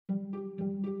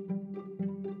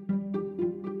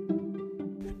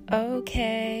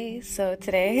Okay, so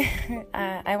today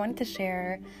I wanted to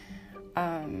share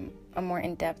a more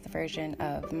in-depth version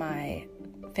of my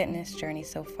fitness journey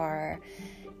so far,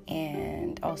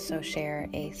 and also share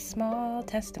a small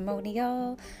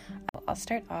testimonial. I'll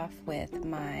start off with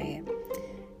my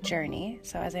journey.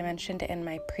 So as I mentioned in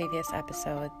my previous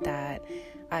episode, that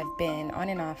I've been on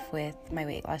and off with my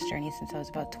weight loss journey since I was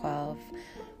about 12.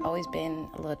 Always been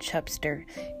a little chubster,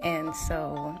 and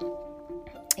so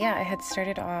I had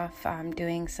started off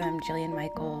doing some Jillian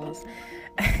Michaels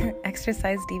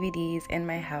exercise DVDs in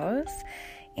my house,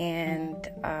 and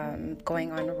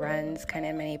going on runs kind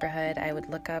of in my neighborhood. I would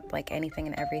look up like anything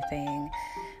and everything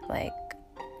like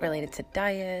related to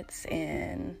diets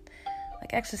and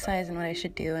like exercise and what I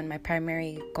should do, and my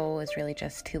primary goal was really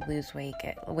just to lose weight.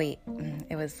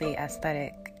 It was the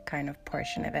aesthetic kind of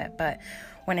portion of it. But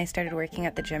when I started working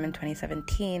at the gym in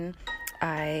 2017,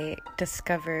 I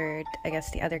discovered,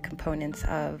 the other components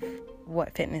of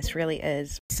what fitness really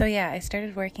is. So I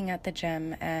started working at the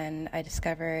gym, and I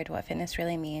discovered what fitness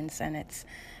really means, and it's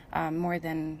more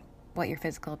than what your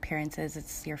physical appearance is.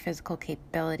 It's your physical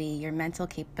capability, your mental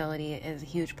capability is a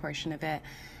huge portion of it.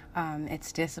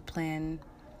 It's discipline,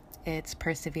 it's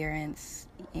perseverance,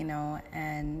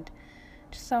 and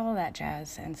just all that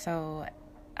jazz. And so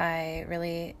I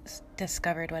really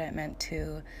discovered what it meant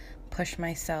to push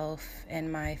myself in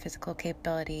my physical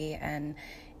capability and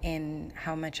in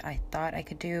how much I thought I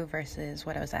could do versus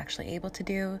what I was actually able to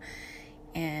do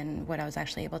and what I was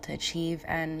actually able to achieve.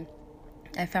 And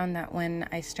I found that when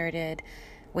I started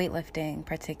weightlifting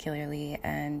particularly,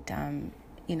 and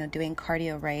doing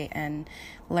cardio right, and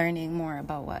learning more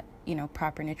about what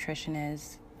proper nutrition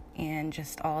is, and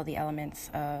just all the elements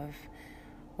of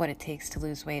what it takes to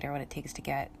lose weight or what it takes to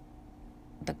get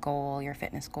the goal, your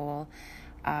fitness goal,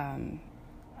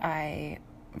 I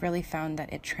really found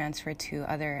that it transferred to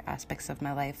other aspects of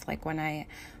my life. Like when I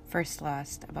first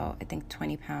lost about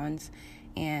 20 pounds,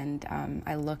 and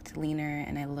I looked leaner,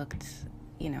 and I looked,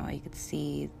 you could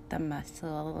see the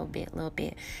muscle a little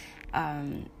bit.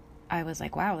 I was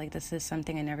like, wow, this is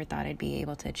something I never thought I'd be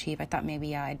able to achieve. I thought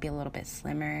maybe I'd be a little bit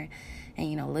slimmer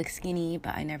and look skinny,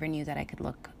 but I never knew that I could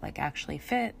look actually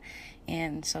fit.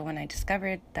 And so when I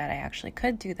discovered that I actually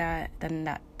could do that, then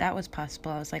that was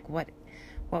possible. I was like, what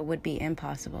would be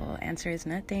impossible? Answer is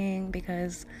nothing,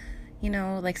 because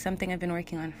something I've been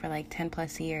working on for 10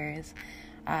 plus years,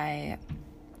 I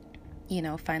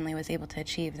finally was able to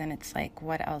achieve. Then it's like,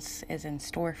 what else is in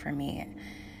store for me?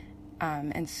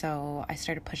 And so I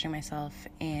started pushing myself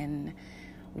in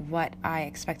what I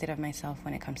expected of myself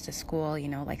when it comes to school,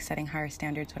 setting higher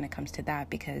standards when it comes to that,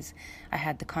 because I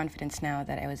had the confidence now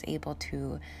that I was able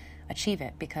to achieve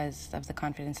it because of the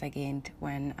confidence I gained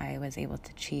when I was able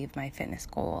to achieve my fitness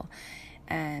goal.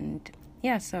 And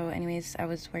so anyways, I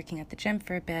was working at the gym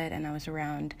for a bit, and I was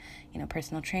around,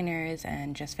 personal trainers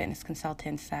and just fitness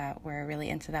consultants that were really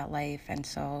into that life. And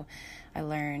so I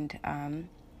learned,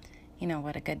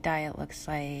 what a good diet looks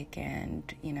like, and,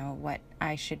 what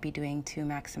I should be doing to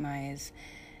maximize,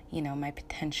 my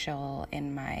potential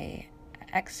in my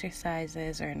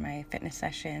exercises or in my fitness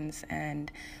sessions.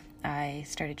 And I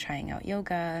started trying out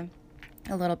yoga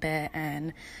a little bit,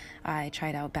 and I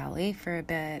tried out ballet for a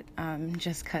bit,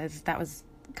 just because that was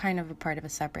kind of a part of a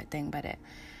separate thing, but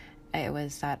it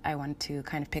was that I wanted to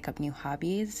kind of pick up new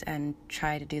hobbies and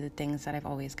try to do the things that I've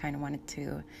always kind of wanted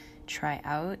to try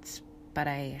out. But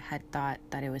I had thought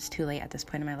that it was too late at this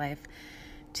point in my life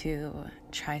to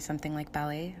try something like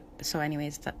ballet. So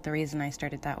anyways, the reason I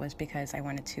started that was because I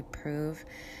wanted to prove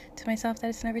to myself that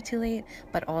it's never too late,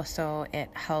 but also it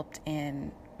helped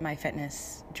in my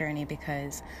fitness journey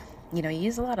because, you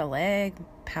use a lot of leg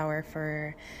power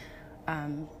for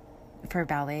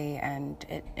ballet, and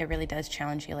it really does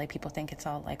challenge you. People think it's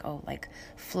all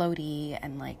floaty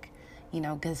and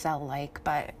gazelle-like,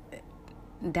 but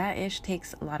that ish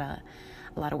takes a lot of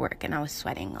work, and I was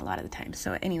sweating a lot of the time.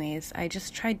 So anyways, I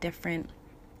just tried different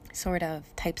sort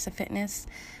of types of fitness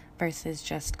versus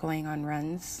just going on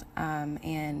runs,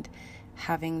 and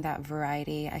having that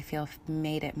variety, I feel,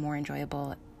 made it more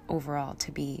enjoyable overall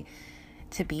to be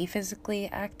physically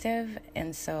active.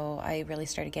 And so I really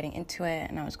started getting into it,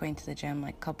 and I was going to the gym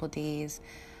I was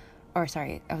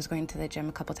going to the gym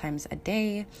a couple times a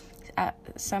day at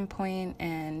some point.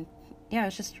 And it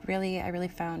was just I really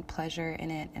found pleasure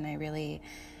in it, and I really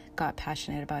got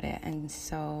passionate about it. And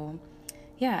so,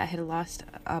 I had lost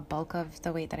a bulk of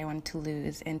the weight that I wanted to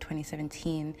lose in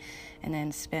 2017, and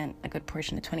then spent a good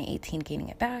portion of 2018 gaining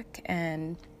it back,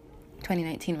 and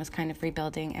 2019 was kind of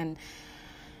rebuilding. And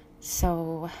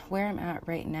so where I'm at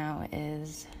right now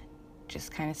is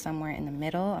just kind of somewhere in the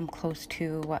middle. I'm close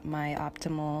to what my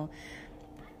optimal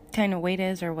kind of weight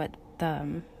is, or what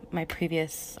my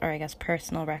previous, or I guess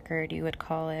personal record, you would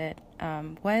call it,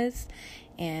 was.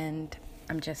 And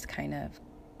I'm just kind of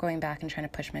going back and trying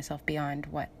to push myself beyond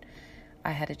what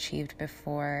I had achieved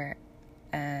before.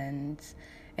 And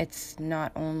it's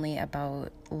not only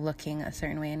about looking a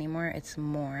certain way anymore. It's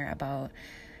more about,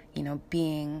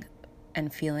 being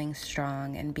and feeling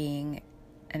strong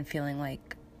and feeling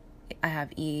like I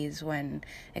have ease when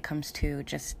it comes to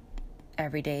just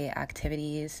everyday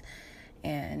activities,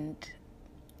 and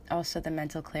also the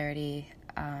mental clarity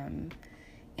and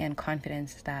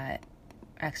confidence that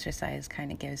exercise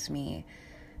kind of gives me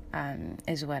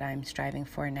is what I'm striving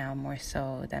for now, more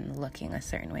so than looking a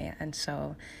certain way. And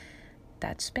so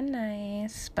that's been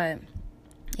nice. But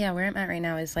yeah, where I'm at right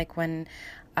now is like when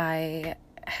I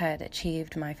had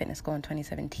achieved my fitness goal in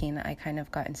 2017, I kind of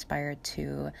got inspired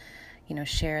to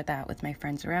share that with my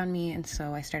friends around me. And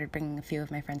so I started bringing a few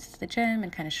of my friends to the gym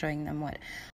and kind of showing them what.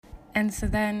 And so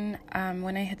then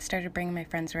when I had started bringing my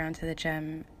friends around to the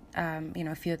gym,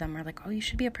 a few of them were like, oh, you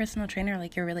should be a personal trainer.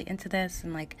 Like, you're really into this.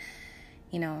 And like,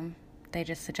 they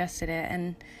just suggested it.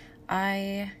 And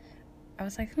I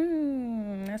was like,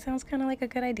 that sounds kind of like a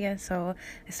good idea. So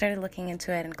I started looking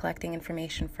into it and collecting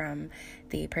information from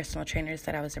the personal trainers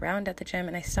that I was around at the gym.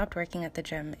 And I stopped working at the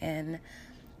gym in,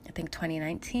 I think,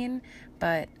 2019,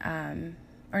 but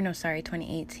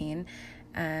 2018.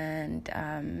 And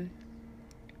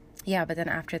but then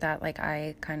after that, like,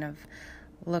 I kind of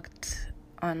looked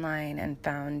online and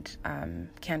found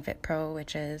CanFit Pro,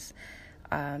 which is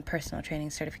personal training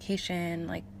certification,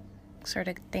 like, sort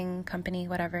of thing, company,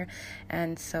 whatever.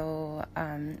 And so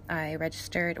I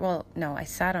registered. I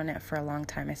sat on it for a long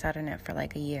time. I sat on it for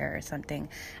like a year or something.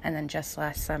 And then just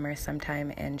last summer,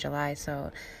 sometime in July,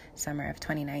 so summer of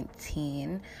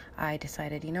 2019, I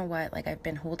decided, you know what, like, I've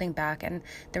been holding back. And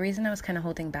the reason I was kind of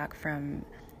holding back from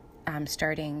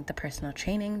starting the personal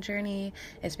training journey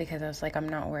is because I was like, I'm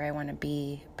not where I want to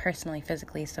be personally,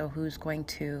 physically. So who's going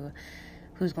to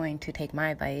take my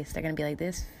advice? They're going to be like,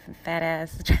 this fat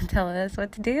ass trying to tell us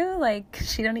what to do. Like,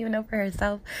 she don't even know for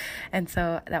herself. And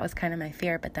so that was kind of my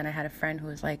fear. But then I had a friend who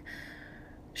was like,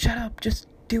 shut up, just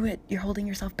do it. You're holding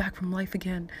yourself back from life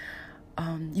again.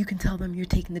 You can tell them you're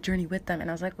taking the journey with them. And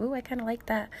I was like, ooh, I kind of like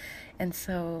that. And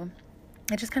so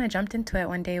I just kind of jumped into it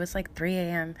one day. It was like 3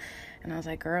 a.m. and I was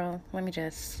like, girl, let me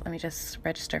just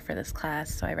register for this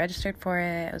class. So I registered for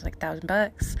it. It was like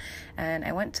 $1,000, and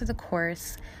I went to the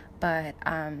course. But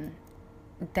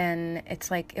then it's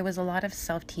like, it was a lot of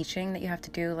self-teaching that you have to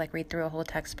do, like read through a whole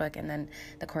textbook, and then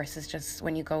the course is just,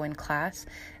 when you go in class,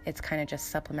 it's kind of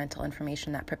just supplemental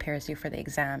information that prepares you for the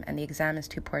exam. And the exam is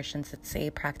 2 portions. It's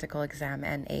a practical exam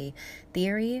and a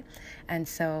theory. And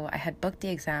so I had booked the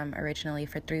exam originally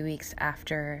for 3 weeks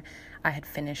after I had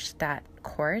finished that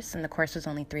course, and the course was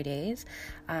only 3 days.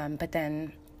 But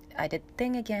then I did the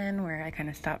thing again where I kind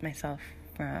of stopped myself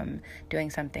from doing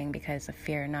something because of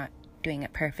fear not doing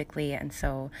it perfectly. And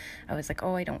so I was like,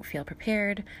 oh, I don't feel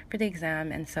prepared for the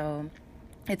exam. And so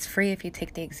it's free if you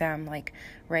take the exam like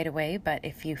right away, but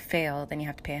if you fail, then you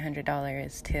have to pay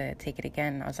 $100 to take it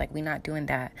again. I was like, we're not doing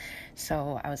that.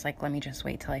 So I was like, let me just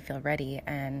wait till I feel ready.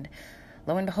 And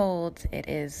lo and behold, it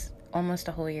is almost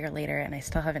a whole year later, and I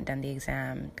still haven't done the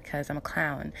exam because I'm a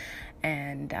clown.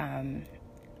 And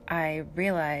I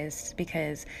realized,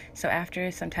 because so after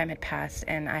some time had passed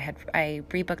and I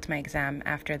rebooked my exam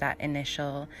after that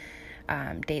initial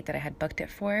date that I had booked it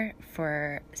for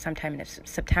sometime in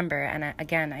September, and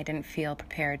I didn't feel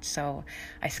prepared, so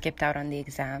I skipped out on the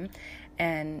exam.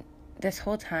 And this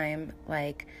whole time,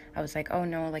 like, I was like, oh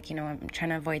no, like, I'm trying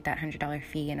to avoid that $100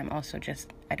 fee, and I'm also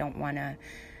I don't want to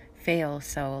fail,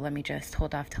 so let me just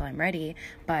hold off till I'm ready.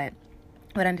 But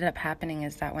what ended up happening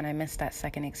is that when I missed that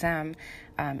second exam,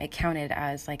 it counted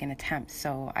as like an attempt.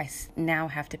 So I now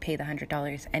have to pay the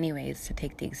 $100 anyways to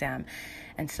take the exam.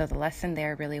 And so the lesson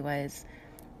there really was,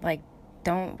 like,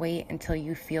 don't wait until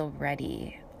you feel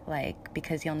ready, like,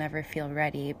 because you'll never feel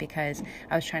ready, because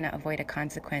I was trying to avoid a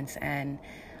consequence, and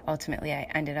ultimately I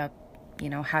ended up,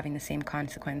 having the same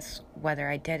consequence whether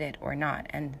I did it or not.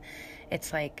 And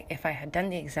it's like, if I had done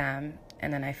the exam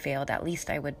and then I failed, at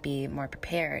least I would be more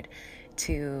prepared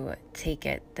to take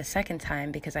it the second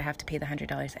time, because I have to pay the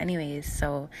 $100 anyways.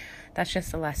 So that's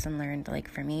just a lesson learned, like,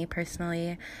 for me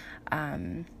personally.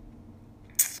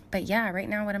 But yeah, right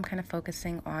now what I'm kind of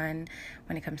focusing on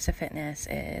when it comes to fitness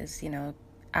is,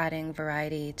 adding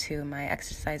variety to my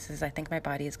exercises. I think my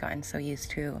body has gotten so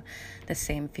used to the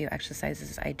same few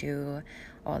exercises I do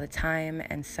all the time.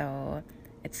 And so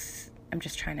I'm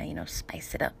just trying to,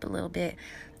 spice it up a little bit.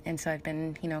 And so I've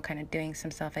been, kind of doing some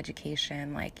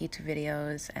self-education, like YouTube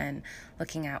videos, and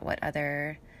looking at what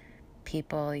other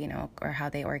people, or how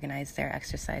they organize their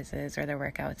exercises or their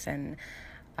workouts. And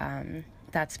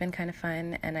that's been kind of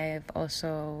fun. And I've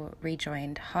also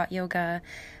rejoined hot yoga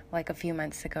like a few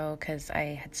months ago, because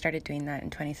I had started doing that in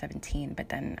 2017, but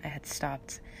then I had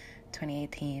stopped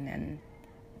 2018 and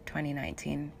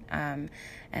 2019.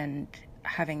 And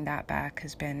having that back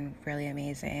has been really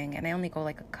amazing. And I only go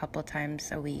like a couple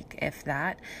times a week, if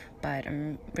that, but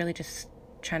I'm really just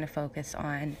trying to focus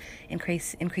on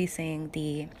increasing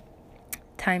the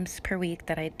times per week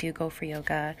that I do go for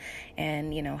yoga,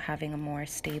 and having a more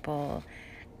stable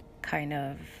kind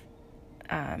of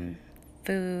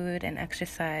food and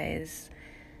exercise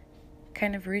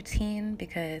kind of routine,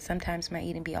 because sometimes my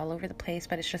eating be all over the place,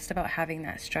 but it's just about having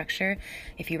that structure.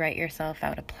 If you write yourself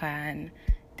out a plan,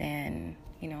 then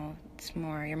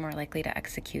you're more likely to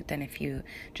execute than if you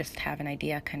just have an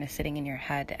idea kind of sitting in your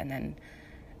head and then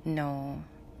no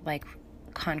like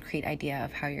concrete idea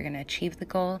of how you're going to achieve the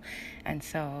goal. And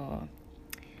so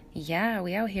we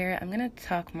out here. I'm going to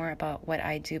talk more about what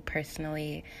I do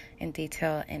personally in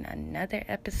detail in another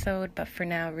episode, but for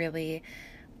now, really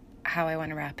how I want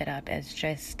to wrap it up is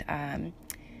just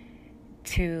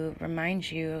to remind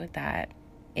you that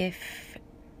if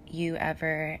you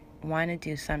ever want to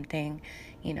do something,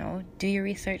 do your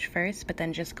research first, but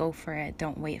then just go for it.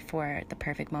 Don't wait for the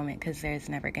perfect moment, because there's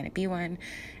never going to be one.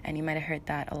 And you might have heard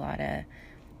that a lot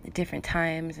of different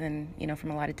times and,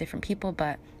 from a lot of different people,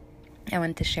 but I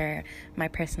wanted to share my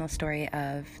personal story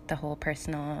of the whole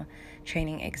personal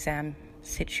training exam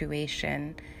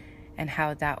situation and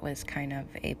how that was kind of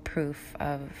a proof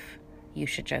of you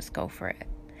should just go for it.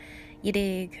 You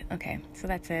dig? Okay, so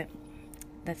that's it.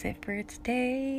 That's it for today.